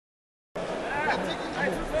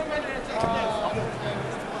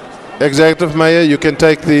Executive Mayor, you can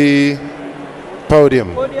take the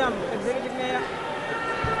podium. Podium, Executive Mayor.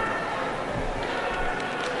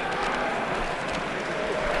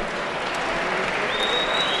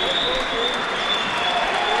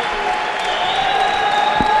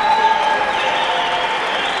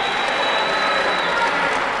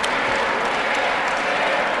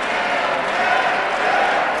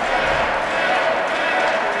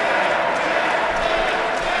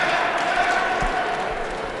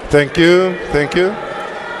 Thank you. Thank you.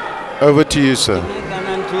 Over to you, sir.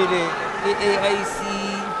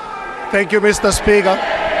 Thank you, Mr. Speaker.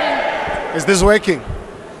 Is this working?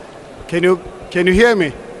 Can you hear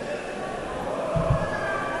me?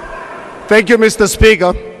 Thank you, Mr.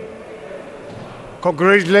 Speaker.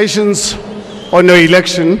 Congratulations on your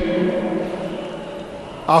election.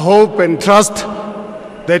 I hope and trust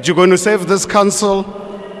that you're going to serve this council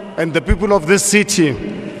and the people of this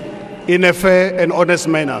city in a fair and honest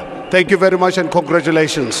manner. Thank you very much and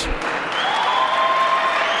congratulations.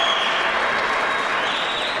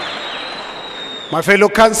 My fellow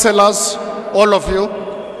councillors, all of you,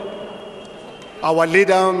 our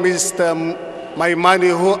leader, Mr.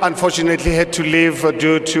 Maimani, who unfortunately had to leave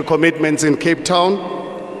due to commitments in Cape Town.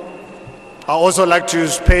 I also like to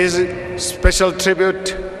pay special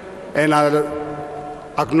tribute and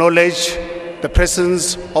acknowledge the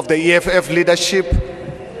presence of the EFF leadership,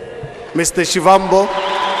 Mr. Shivambo,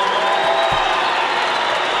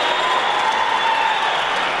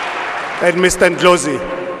 and Mr.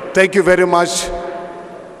 Ndlozi. Thank you very much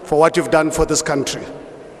for what you've done for this country.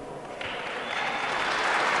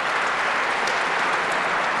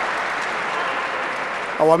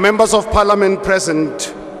 Our members of parliament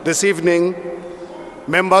present this evening,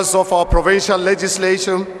 members of our provincial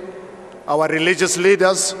legislation, our religious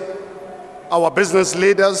leaders, our business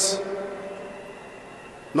leaders,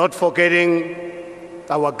 not forgetting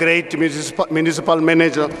our great municipal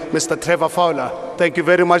manager, Mr. Trevor Fowler. Thank you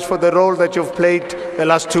very much for the role that you've played the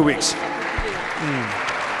last 2 weeks.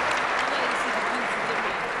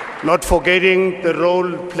 Not forgetting the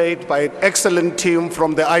role played by an excellent team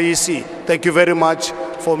from the IEC. Thank you very much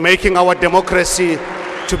for making our democracy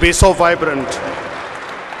to be so vibrant.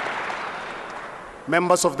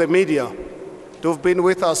 Members of the media, who've been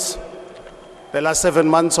with us the last 7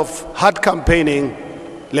 months of hard campaigning,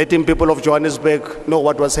 letting people of Johannesburg know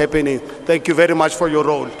what was happening. Thank you very much for your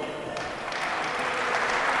role.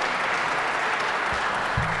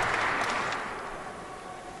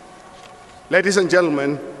 Ladies and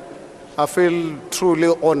gentlemen, I feel truly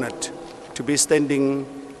honored to be standing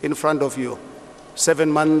in front of you 7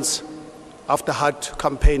 months after hard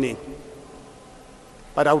campaigning.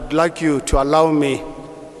 But I would like you to allow me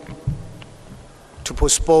to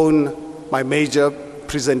postpone my major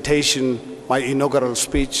presentation, my inaugural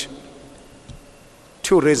speech.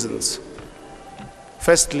 2 reasons.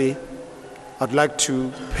 Firstly, I'd like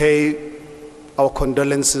to pay our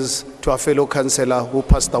condolences to our fellow councillor who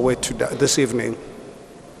passed away this evening.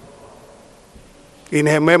 In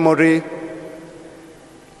her memory,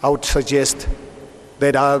 I would suggest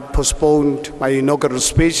that I postponed my inaugural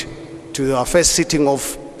speech to our first sitting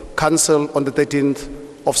of council on the 13th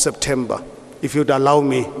of September. If you'd allow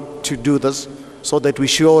me to do this, so that we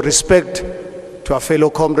show respect to our fellow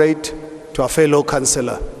comrade, to our fellow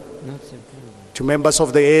councillor, to members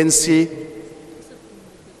of the ANC.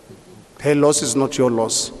 Her loss is not your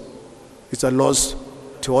loss. It's a loss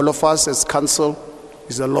to all of us as council.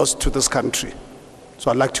 It's a loss to this country. So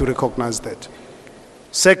I'd like to recognize that.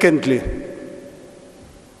 Secondly,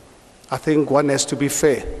 I think one has to be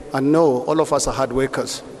fair. I know all of us are hard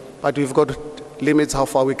workers, but we've got limits how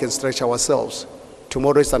far we can stretch ourselves.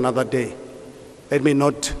 Tomorrow is another day. Let me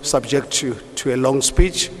not subject you to a long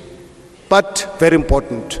speech, but very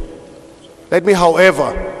important. Let me,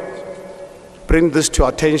 however, bring this to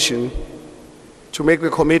attention to make a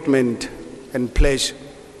commitment and pledge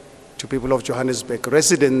to people of Johannesburg,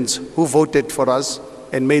 residents who voted for us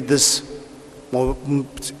and made this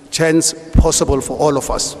chance possible for all of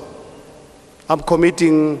us. I'm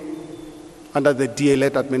committing under the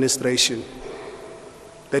DA-led administration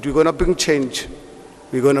that we're going to bring change.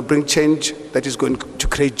 We're going to bring change that is going to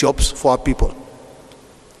create jobs for our people.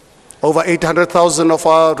 Over 800,000 of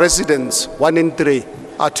our residents, 1 in 3,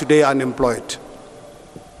 are today unemployed.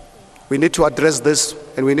 We need to address this,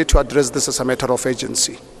 and we need to address this as a matter of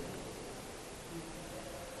urgency.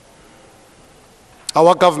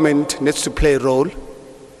 Our government needs to play a role,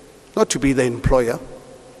 not to be the employer,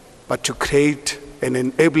 but to create an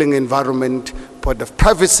enabling environment for the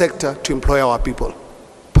private sector to employ our people,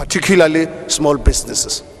 particularly small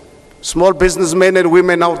businesses. Small businessmen and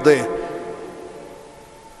women out there,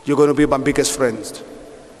 you're going to be my biggest friends,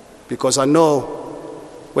 because I know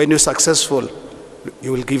when you're successful,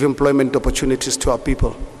 you will give employment opportunities to our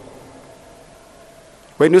people.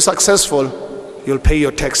 When you're successful, you'll pay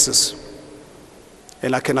your taxes.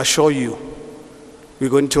 And I can assure you, we're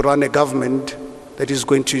going to run a government that is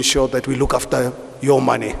going to ensure that we look after your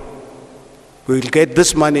money. We will get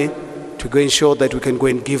this money to go ensure that we can go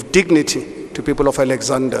and give dignity to people of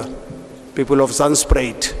Alexander, people of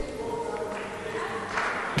Zandspruit.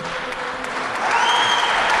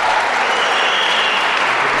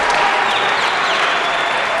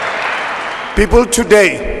 People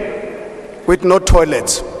today with no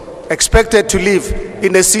toilets, expected to live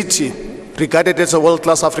in a city regarded as a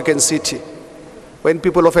world-class African city. When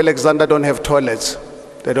people of Alexander don't have toilets,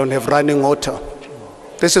 they don't have running water.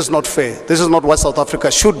 This is not fair. This is not what South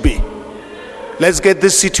Africa should be. Let's get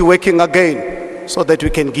this city working again so that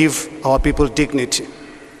we can give our people dignity.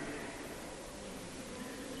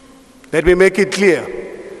 Let me make it clear,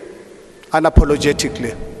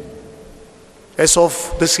 unapologetically. As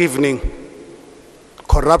of this evening,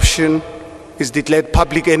 corruption is declared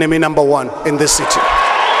public enemy number 1 in this city.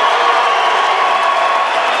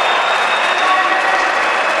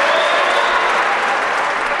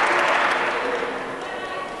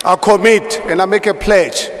 I commit and I make a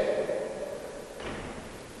pledge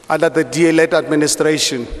under the DA-led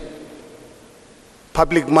administration,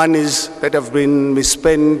 public monies that have been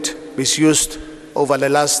misspent, misused over the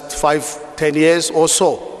last 5-10 years or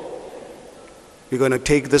so. We're going to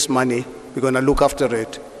take this money, we're going to look after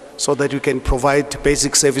it so that we can provide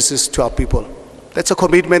basic services to our people. That's a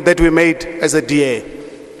commitment that we made as a DA.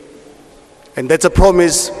 And that's a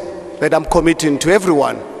promise that I'm committing to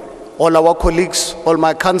everyone. All our colleagues, all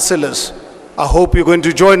my councillors, I hope you're going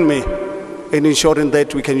to join me in ensuring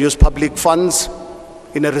that we can use public funds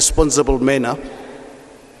in a responsible manner.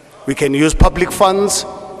 We can use public funds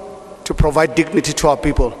to provide dignity to our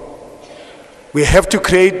people. We have to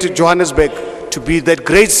create Johannesburg to be that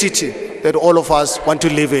great city that all of us want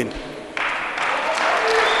to live in.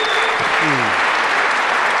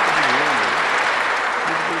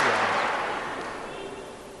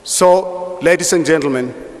 So, ladies and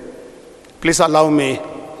gentlemen, please allow me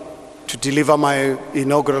to deliver my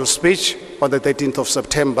inaugural speech on the 13th of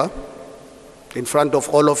September in front of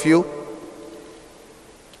all of you.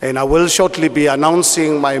 And I will shortly be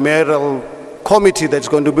announcing my mayoral committee that's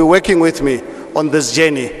going to be working with me on this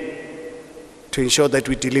journey to ensure that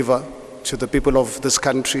we deliver to the people of this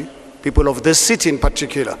country, people of this city in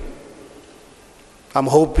particular. I'm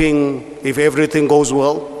hoping, if everything goes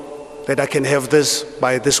well, that I can have this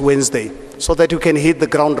by this Wednesday so that you can hit the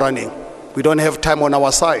ground running. We don't have time on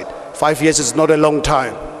our side. 5 years is not a long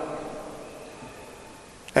time.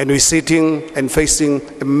 And we're sitting and facing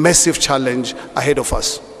a massive challenge ahead of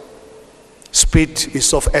us. Speed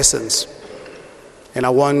is of essence. And I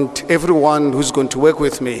want everyone who's going to work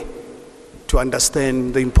with me to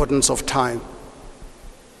understand the importance of time,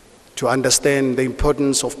 to understand the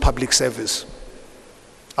importance of public service.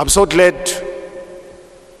 I'm so glad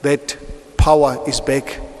that power is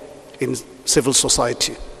back in civil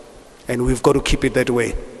society. And we've got to keep it that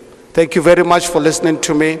way. Thank you very much for listening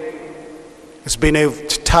to me. It's been a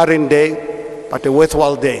tiring day, but a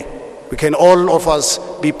worthwhile day. We can all of us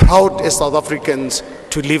be proud as South Africans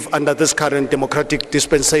to live under this current democratic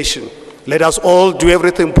dispensation. Let us all do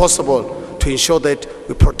everything possible to ensure that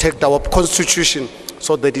we protect our constitution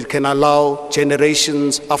so that it can allow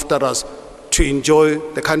generations after us to enjoy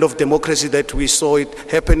the kind of democracy that we saw it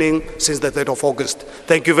happening since the 3rd of August.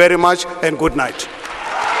 Thank you very much and good night.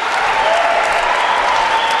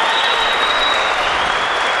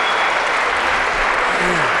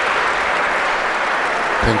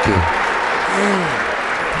 Thank you.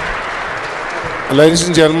 Ladies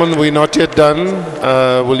and gentlemen, we're not yet done.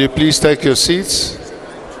 Will you please take your seats?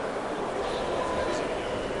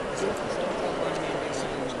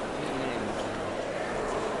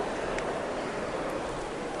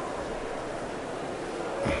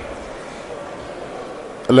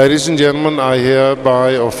 Ladies and gentlemen, I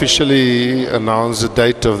hereby officially announce the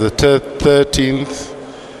date of the 13th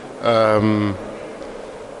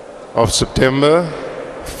of September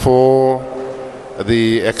for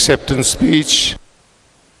the acceptance speech.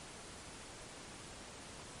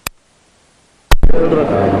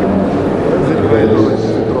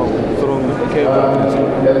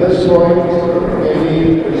 At this point,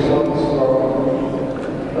 any response from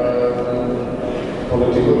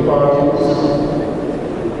political parties?